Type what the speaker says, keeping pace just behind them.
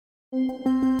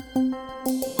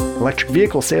Electric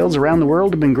vehicle sales around the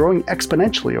world have been growing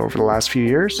exponentially over the last few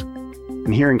years.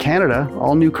 And here in Canada,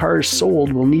 all new cars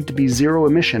sold will need to be zero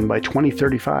emission by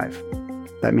 2035.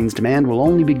 That means demand will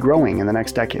only be growing in the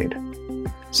next decade.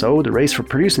 So the race for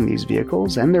producing these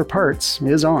vehicles and their parts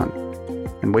is on.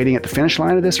 And waiting at the finish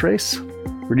line of this race?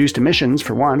 Reduced emissions,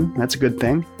 for one, that's a good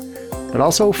thing. But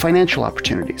also financial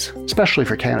opportunities, especially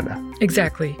for Canada.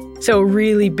 Exactly. So a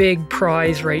really big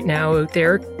prize right now out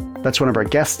there. That's one of our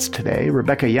guests today,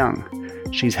 Rebecca Young.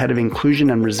 She's head of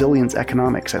Inclusion and Resilience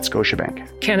Economics at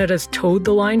Scotiabank. Canada's towed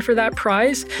the line for that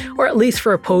prize, or at least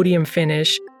for a podium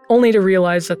finish, only to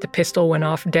realize that the pistol went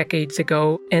off decades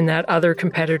ago and that other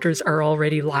competitors are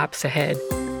already laps ahead.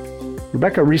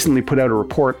 Rebecca recently put out a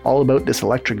report all about this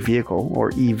electric vehicle,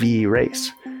 or EV,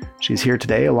 race. She's here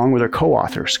today along with her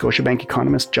co-author, Scotiabank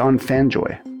economist John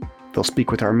Fanjoy. They'll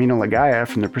speak with Armina Lagaya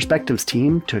from the Perspectives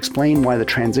team to explain why the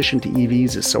transition to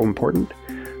EVs is so important,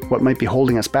 what might be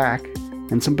holding us back,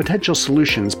 and some potential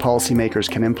solutions policymakers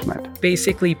can implement.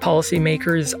 Basically,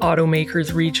 policymakers,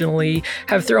 automakers regionally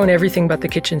have thrown everything but the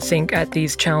kitchen sink at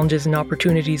these challenges and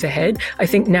opportunities ahead. I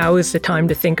think now is the time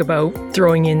to think about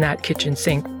throwing in that kitchen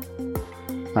sink.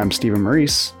 I'm Stephen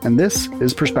Maurice, and this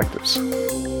is Perspectives.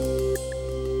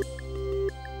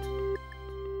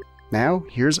 Now,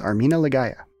 here's Armina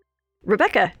Lagaya.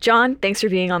 Rebecca, John, thanks for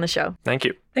being on the show. Thank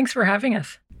you. Thanks for having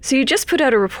us. So you just put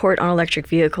out a report on electric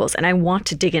vehicles, and I want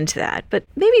to dig into that. But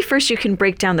maybe first you can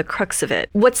break down the crux of it.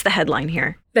 What's the headline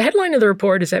here? The headline of the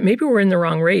report is that maybe we're in the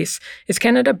wrong race. Is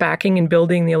Canada backing and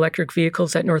building the electric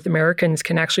vehicles that North Americans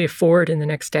can actually afford in the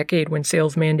next decade when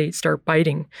sales mandates start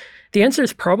biting? The answer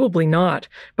is probably not,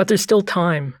 but there's still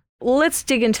time. Let's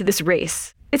dig into this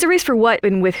race. It's a race for what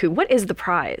and with who? What is the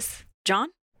prize? John?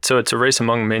 So it's a race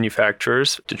among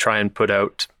manufacturers to try and put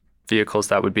out vehicles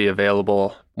that would be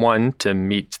available, one, to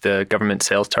meet the government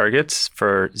sales targets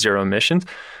for zero emissions,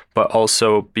 but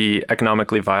also be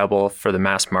economically viable for the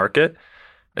mass market.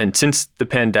 And since the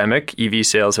pandemic, EV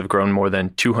sales have grown more than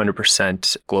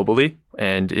 200% globally.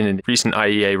 And in a recent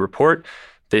IEA report,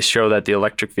 they show that the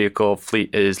electric vehicle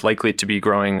fleet is likely to be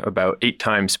growing about 8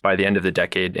 times by the end of the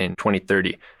decade in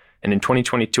 2030. And in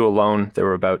 2022 alone, there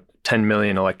were about 10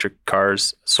 million electric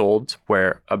cars sold,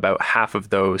 where about half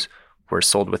of those were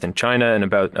sold within China and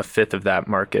about a fifth of that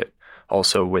market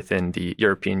also within the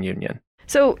European Union.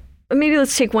 So maybe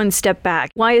let's take one step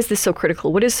back. Why is this so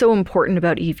critical? What is so important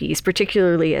about EVs,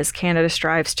 particularly as Canada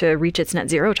strives to reach its net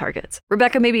zero targets?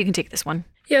 Rebecca, maybe you can take this one.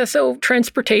 Yeah, so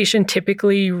transportation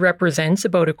typically represents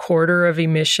about a quarter of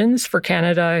emissions. For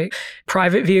Canada,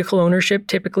 private vehicle ownership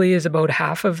typically is about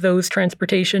half of those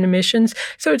transportation emissions.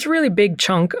 So it's a really big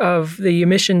chunk of the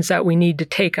emissions that we need to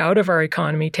take out of our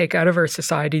economy, take out of our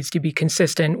societies to be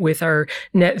consistent with our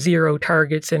net zero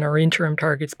targets and our interim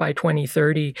targets by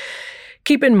 2030.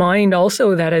 Keep in mind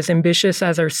also that as ambitious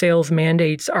as our sales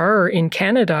mandates are in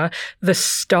Canada, the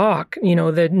stock,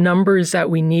 the numbers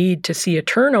that we need to see a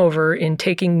turnover in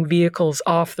taking vehicles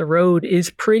off the road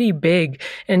is pretty big.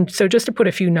 And so just to put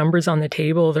a few numbers on the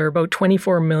table, there are about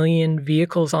 24 million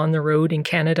vehicles on the road in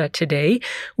Canada today.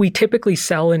 We typically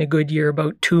sell in a good year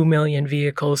about 2 million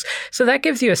vehicles. So that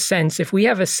gives you a sense. If we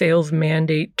have a sales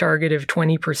mandate target of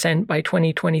 20% by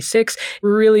 2026,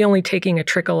 we're really only taking a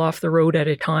trickle off the road at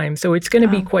a time. So it's going to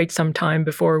be quite some time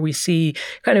before we see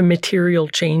kind of material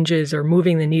changes or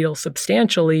moving the needle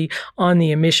substantially on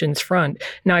the emissions front.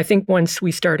 Now, I think once we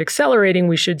start accelerating,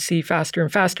 we should see faster and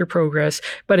faster progress,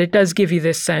 but it does give you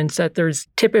this sense that there's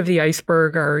tip of the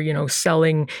iceberg are,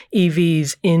 selling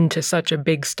EVs into such a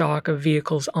big stock of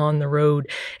vehicles on the road.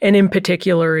 And in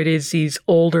particular, it is these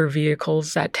older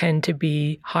vehicles that tend to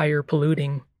be higher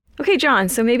polluting. Okay, John,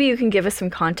 so maybe you can give us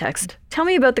some context. Tell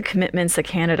me about the commitments that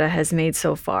Canada has made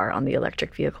so far on the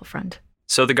electric vehicle front.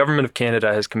 So the government of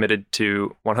Canada has committed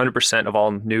to 100% of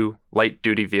all new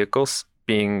light-duty vehicles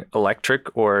being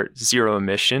electric or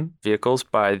zero-emission vehicles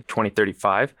by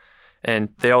 2035. And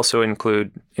they also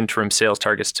include interim sales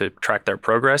targets to track their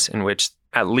progress, in which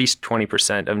at least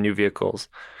 20% of new vehicles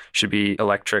should be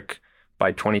electric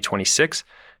by 2026,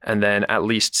 and then at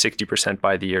least 60%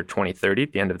 by the year 2030,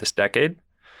 the end of this decade.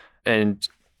 And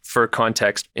for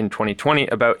context, in 2020,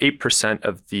 about 8%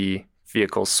 of the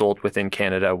vehicles sold within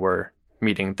Canada were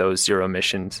meeting those zero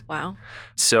emissions. Wow.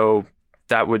 So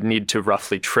that would need to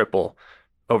roughly triple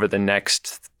over the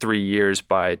next 3 years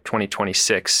by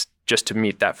 2026 just to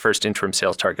meet that first interim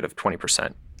sales target of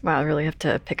 20%. Wow, I really have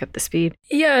to pick up the speed.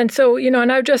 Yeah. And so,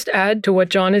 and I would just add to what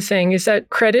John is saying is that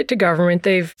credit to government,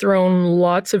 they've thrown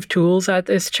lots of tools at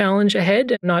this challenge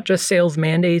ahead, not just sales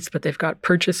mandates, but they've got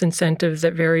purchase incentives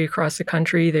that vary across the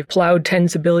country. They've plowed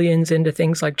tens of billions into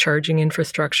things like charging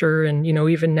infrastructure and,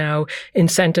 even now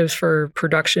incentives for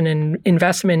production and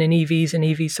investment in EVs and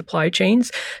EV supply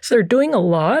chains. So they're doing a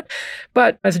lot.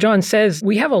 But as John says,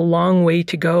 we have a long way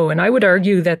to go. And I would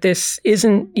argue that this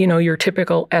isn't, your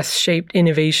typical S-shaped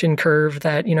innovation curve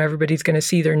that, everybody's going to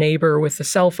see their neighbor with a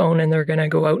cell phone and they're going to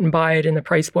go out and buy it and the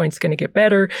price point's going to get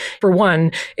better. For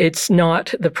one, it's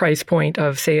not the price point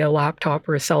of, say, a laptop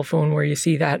or a cell phone where you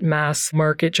see that mass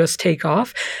market just take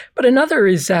off. But another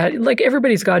is that,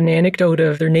 everybody's got an anecdote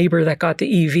of their neighbor that got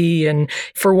the EV. And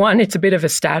for one, it's a bit of a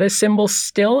status symbol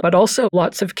still, but also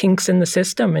lots of kinks in the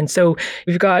system. And so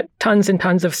we've got tons and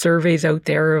tons of surveys out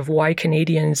there of why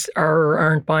Canadians are or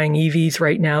aren't buying EVs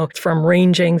right now, from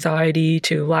range anxiety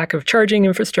to lack of charging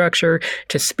infrastructure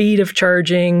to speed of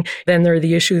charging. Then there are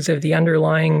the issues of the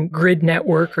underlying grid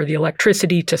network or the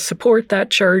electricity to support that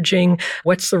charging.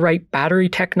 What's the right battery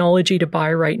technology to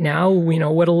buy right now?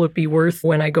 What'll it be worth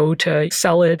when I go to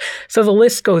sell it? So the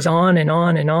list goes on and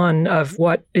on and on of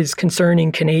what is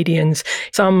concerning Canadians.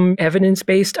 Some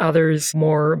evidence-based, others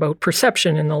more about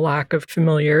perception and the lack of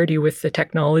familiarity with the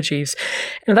technologies.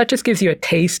 And that just gives you a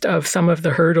taste of some of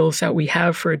the hurdles that we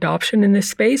have for adoption in this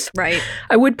space. Right.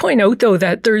 I would point out, though,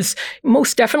 that there's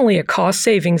most definitely a cost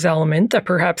savings element that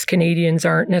perhaps Canadians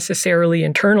aren't necessarily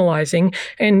internalizing.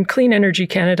 And Clean Energy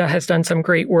Canada has done some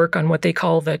great work on what they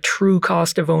call the true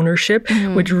cost of ownership,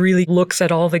 which really looks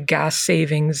at all the gas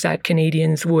savings that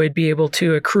Canadians would be able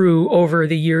to accrue over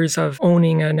the years of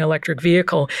owning an electric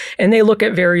vehicle. And they look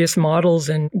at various models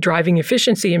and driving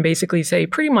efficiency and basically say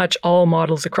pretty much all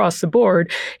models across the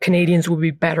board, Canadians will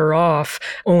be better off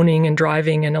owning and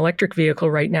driving an electric vehicle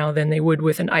right now than they would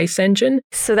with an ICE engine.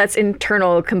 So that's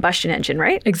internal combustion engine,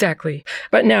 right? Exactly.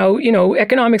 But now,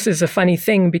 economics is a funny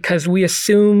thing because we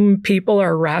assume people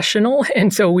are rational.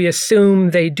 And so we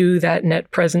assume they do that net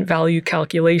present value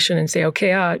calculation and say,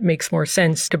 okay, it makes more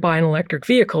sense to buy an electric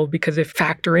vehicle because if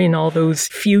factor in all those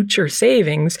future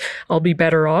savings, I'll be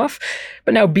better off.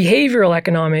 But now behavioral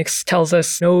economics tells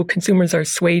us no, consumers are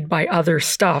swayed by other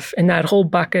stuff. And that whole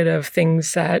bucket of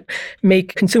things that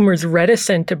make consumers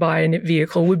reticent to buy a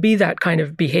vehicle would be that kind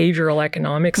of behavioral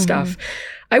economic stuff.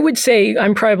 I would say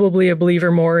I'm probably a believer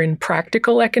more in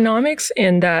practical economics,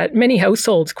 and that many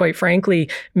households, quite frankly,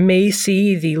 may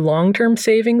see the long-term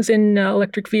savings in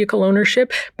electric vehicle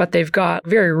ownership, but they've got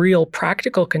very real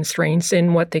practical constraints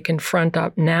in what they can front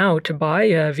up now to buy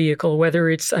a vehicle, whether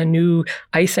it's a new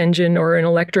ICE engine or an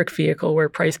electric vehicle where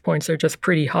price points are just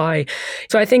pretty high.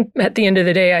 So I think at the end of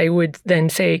the day, I would then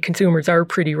say consumers are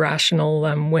pretty rational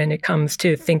when it comes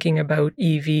to thinking about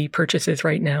EV purchases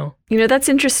right now. That's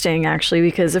interesting, actually,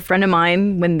 because a friend of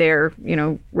mine, when their,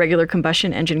 regular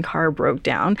combustion engine car broke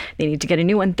down, they need to get a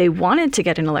new one. They wanted to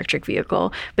get an electric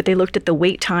vehicle, but they looked at the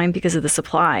wait time because of the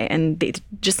supply, and they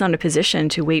just not in a position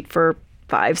to wait for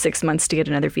 5-6 months to get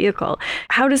another vehicle.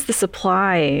 How does the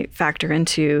supply factor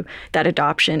into that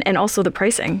adoption and also the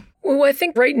pricing? Well, I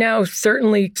think right now,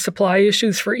 certainly supply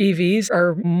issues for EVs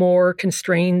are more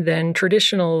constrained than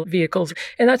traditional vehicles.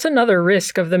 And that's another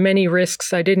risk of the many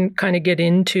risks. I didn't kind of get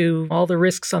into all the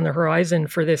risks on the horizon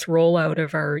for this rollout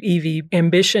of our EV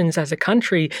ambitions as a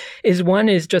country. One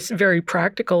is just very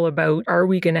practical about, are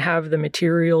we going to have the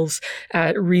materials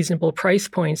at reasonable price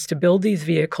points to build these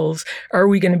vehicles? Are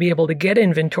we going to be able to get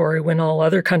inventory when all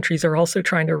other countries are also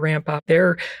trying to ramp up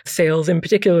their sales, in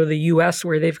particular the US,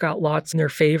 where they've got lots in their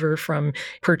favor from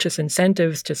purchase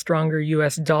incentives to stronger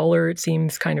US dollar, it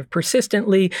seems kind of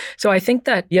persistently. So I think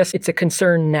that, yes, it's a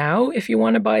concern now if you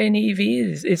want to buy an EV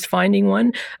is finding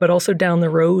one, but also down the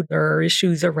road, there are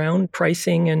issues around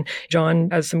pricing. And John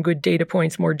has some good data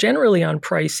points more generally on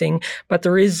pricing, but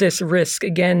there is this risk.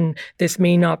 Again, this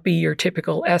may not be your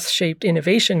typical S-shaped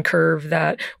innovation curve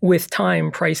that with time,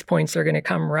 price points are going to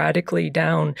come radically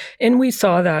down. And we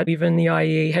saw that even the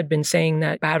IEA had been saying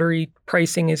that battery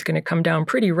pricing is going to come down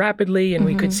pretty rapidly, and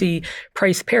we could see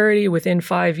price parity within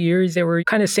 5 years. They were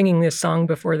kind of singing this song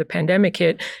before the pandemic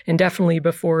hit, and definitely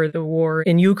before the war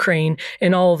in Ukraine,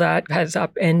 and all that has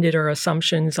upended our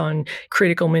assumptions on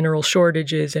critical mineral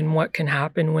shortages and what can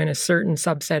happen when a certain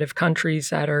subset of countries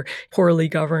that are poorly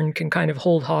governed can kind of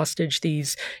hold hostage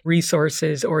these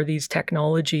resources or these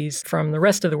technologies from the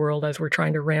rest of the world as we're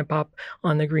trying to ramp up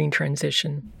on the green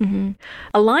transition.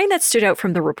 A line that stood out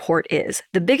from the report is,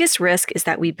 the biggest risk is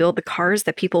that we build the cars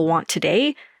that people want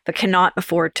today, but cannot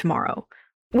afford tomorrow.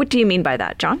 What do you mean by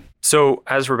that, John? So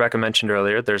as Rebecca mentioned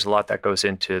earlier, there's a lot that goes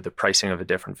into the pricing of a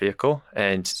different vehicle.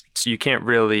 And so you can't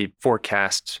really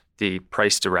forecast the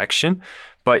price direction,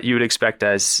 but you would expect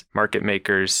as market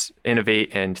makers innovate,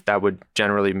 and that would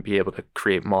generally be able to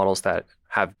create models that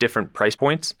have different price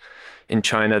points. In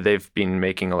China, they've been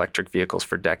making electric vehicles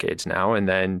for decades now. And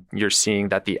then you're seeing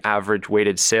that the average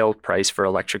weighted sale price for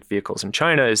electric vehicles in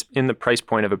China is in the price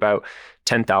point of about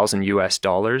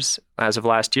 $10,000 as of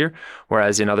last year.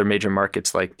 Whereas in other major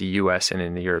markets like the US and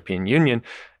in the European Union,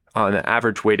 on the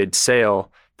average weighted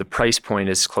sale, the price point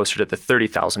is closer to the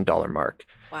 $30,000 mark.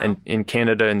 Wow. And in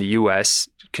Canada and the US,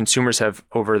 consumers have,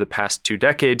 over the past 2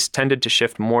 decades, tended to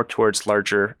shift more towards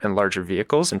larger and larger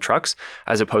vehicles and trucks,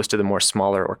 as opposed to the more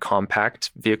smaller or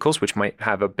compact vehicles, which might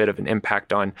have a bit of an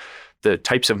impact on the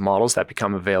types of models that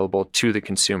become available to the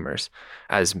consumers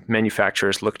as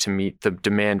manufacturers look to meet the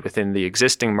demand within the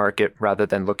existing market rather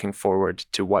than looking forward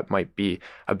to what might be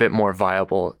a bit more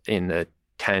viable in the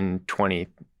 10, 20,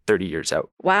 30 years out.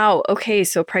 Wow. Okay.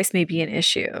 So price may be an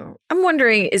issue. I'm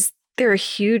wondering, is there a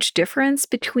huge difference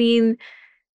between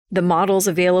the models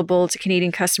available to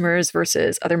Canadian customers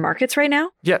versus other markets right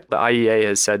now? Yeah, the IEA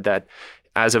has said that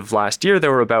as of last year, there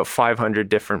were about 500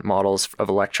 different models of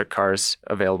electric cars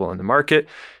available in the market.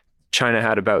 China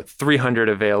had about 300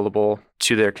 available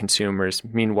to their consumers.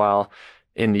 Meanwhile,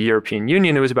 in the European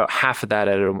Union, it was about half of that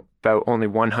at about only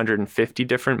 150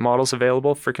 different models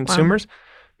available for consumers. Wow.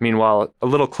 Meanwhile, a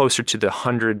little closer to the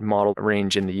 100 model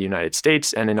range in the United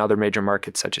States and in other major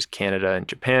markets such as Canada and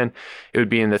Japan, it would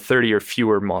be in the 30 or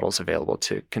fewer models available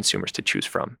to consumers to choose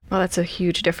from. Well, that's a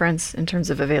huge difference in terms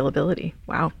of availability.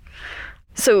 Wow.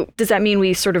 So does that mean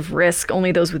we sort of risk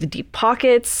only those with deep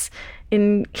pockets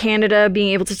in Canada being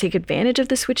able to take advantage of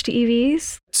the switch to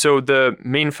EVs? So the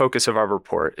main focus of our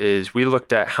report is we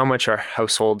looked at how much our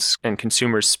households and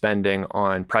consumers spending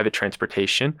on private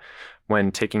transportation when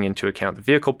taking into account the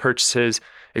vehicle purchases,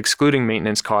 excluding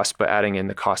maintenance costs, but adding in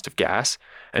the cost of gas.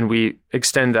 And we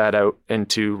extend that out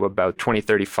into about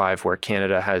 2035, where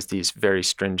Canada has these very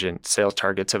stringent sales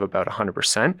targets of about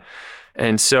 100%.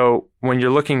 And so when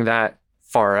you're looking that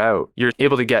far out, you're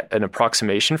able to get an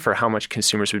approximation for how much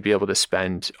consumers would be able to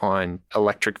spend on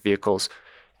electric vehicles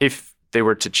if they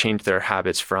were to change their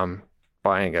habits from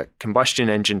buying a combustion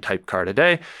engine type car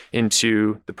today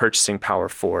into the purchasing power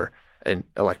for an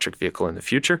electric vehicle in the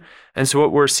future. And so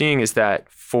what we're seeing is that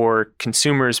for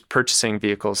consumers purchasing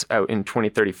vehicles out in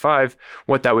 2035,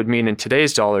 what that would mean in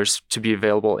today's dollars to be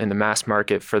available in the mass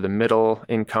market for the middle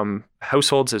income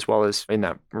households, as well as in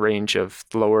that range of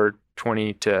lower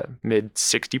 20 to mid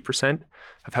 60%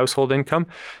 of household income,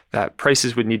 that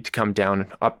prices would need to come down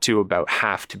up to about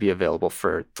half to be available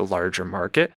for the larger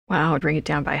market. Wow, bring it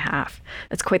down by half.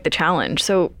 That's quite the challenge.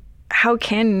 So how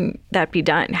can that be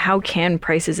done? How can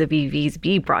prices of EVs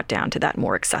be brought down to that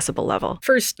more accessible level?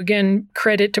 First, again,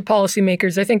 credit to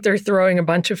policymakers. I think they're throwing a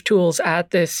bunch of tools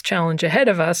at this challenge ahead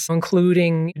of us,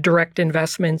 including direct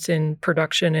investments in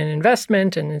production and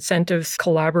investment and incentives,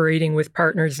 collaborating with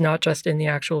partners, not just in the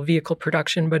actual vehicle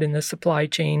production, but in the supply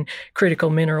chain, critical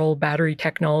mineral, battery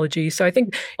technology. So I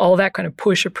think all that kind of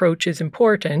push approach is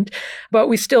important, but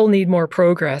we still need more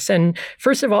progress. And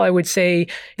first of all, I would say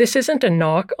this isn't a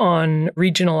knock on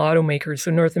regional automakers,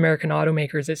 so North American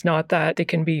automakers. It's not that they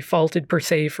can be faulted per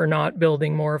se for not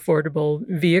building more affordable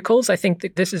vehicles. I think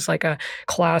that this is like a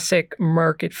classic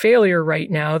market failure right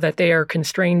now, that they are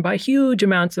constrained by huge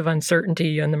amounts of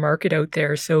uncertainty on the market out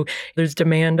there. So there's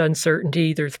demand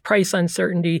uncertainty, there's price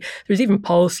uncertainty, there's even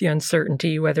policy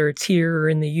uncertainty, whether it's here or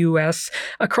in the US,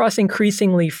 across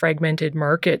increasingly fragmented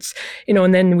markets.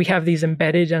 And then we have these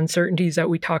embedded uncertainties that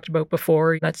we talked about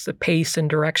before. That's the pace and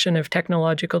direction of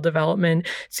technological development,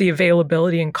 it's the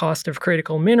availability and cost of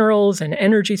critical minerals and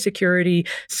energy security,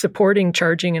 supporting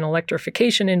charging and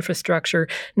electrification infrastructure,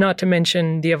 not to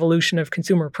mention the evolution of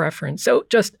consumer preference. So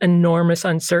just enormous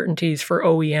uncertainties for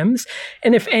OEMs.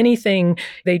 And if anything,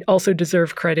 they also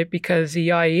deserve credit because the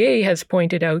IEA has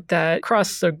pointed out that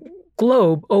across the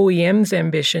globe, OEMs'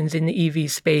 ambitions in the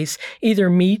EV space either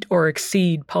meet or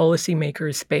exceed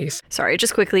policymakers' space. Sorry,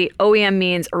 just quickly, OEM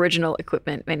means original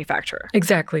equipment manufacturer.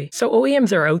 Exactly. So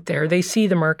OEMs are out there. They see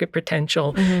the market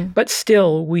potential, but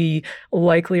still we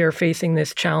likely are facing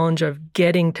this challenge of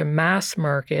getting to mass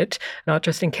market, not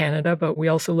just in Canada, but we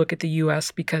also look at the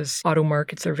US because auto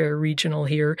markets are very regional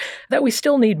here, that we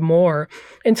still need more.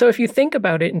 And so if you think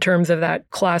about it in terms of that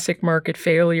classic market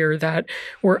failure, that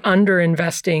we're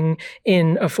underinvesting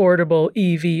in affordable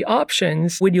EV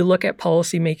options, would you look at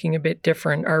policy making a bit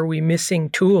different? Are we missing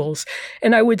tools?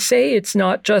 And I would say it's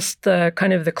not just the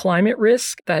kind of the climate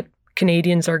risk that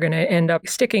Canadians are going to end up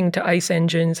sticking to ICE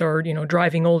engines or,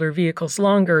 driving older vehicles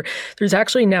longer, there's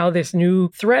actually now this new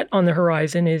threat on the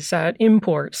horizon is that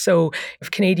imports. So if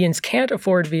Canadians can't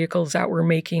afford vehicles that we're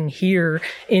making here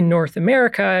in North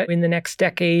America in the next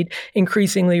decade,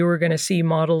 increasingly we're going to see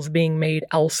models being made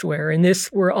elsewhere. And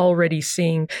this we're already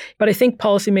seeing. But I think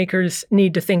policymakers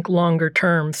need to think longer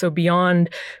term. So beyond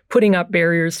putting up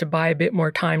barriers to buy a bit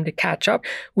more time to catch up,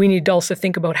 we need to also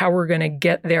think about how we're going to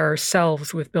get there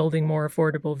ourselves with building more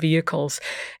affordable vehicles.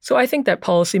 So I think that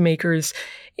policymakers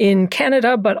in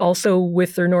Canada, but also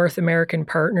with their North American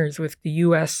partners, with the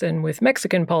US and with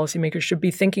Mexican policymakers, should be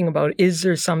thinking about, is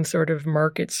there some sort of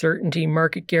market certainty,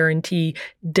 market guarantee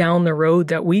down the road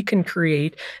that we can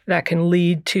create that can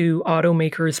lead to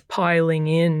automakers piling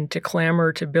in to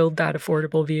clamor to build that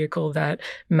affordable vehicle that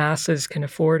masses can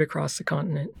afford across the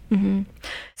continent? Mm-hmm.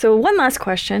 So one last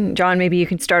question, John, maybe you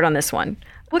can start on this one.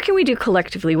 What can we do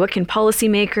collectively? What can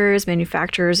policymakers,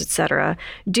 manufacturers, et cetera,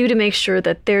 do to make sure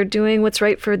that they're doing what's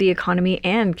right for the economy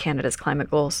and Canada's climate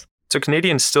goals? So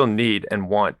Canadians still need and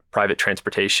want private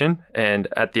transportation. And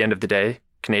at the end of the day,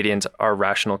 Canadians are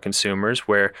rational consumers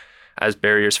where as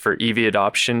barriers for EV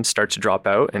adoption start to drop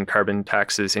out and carbon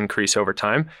taxes increase over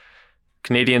time,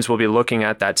 Canadians will be looking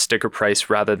at that sticker price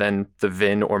rather than the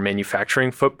VIN or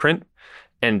manufacturing footprint.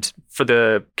 And for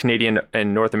the Canadian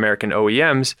and North American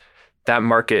OEMs, that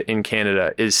market in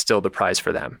Canada is still the prize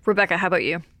for them. Rebecca, how about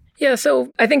you? Yeah, so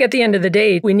I think at the end of the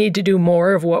day, we need to do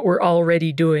more of what we're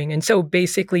already doing. And so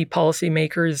basically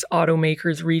policymakers,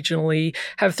 automakers regionally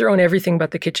have thrown everything but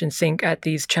the kitchen sink at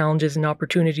these challenges and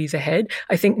opportunities ahead.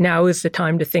 I think now is the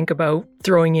time to think about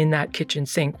throwing in that kitchen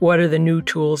sink. What are the new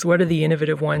tools? What are the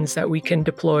innovative ones that we can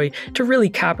deploy to really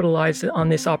capitalize on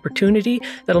this opportunity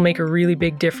that'll make a really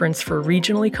big difference for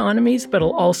regional economies, but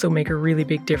it'll also make a really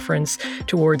big difference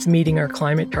towards meeting our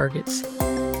climate targets.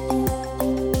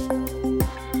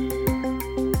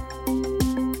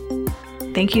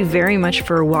 Thank you very much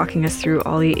for walking us through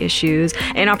all the issues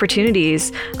and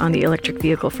opportunities on the electric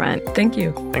vehicle front. Thank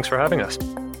you. Thanks for having us.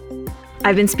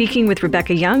 I've been speaking with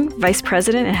Rebecca Young, Vice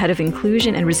President and Head of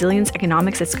Inclusion and Resilience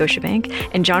Economics at Scotiabank,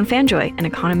 and John Fanjoy, an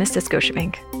economist at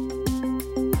Scotiabank.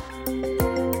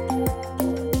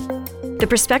 The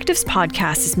Perspectives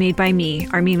podcast is made by me,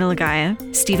 Armina Lagaya,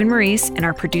 Stephen Maurice, and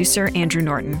our producer, Andrew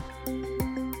Norton.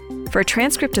 For a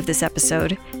transcript of this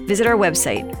episode, visit our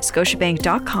website,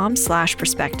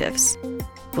 scotiabank.com/perspectives.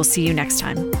 We'll see you next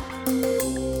time.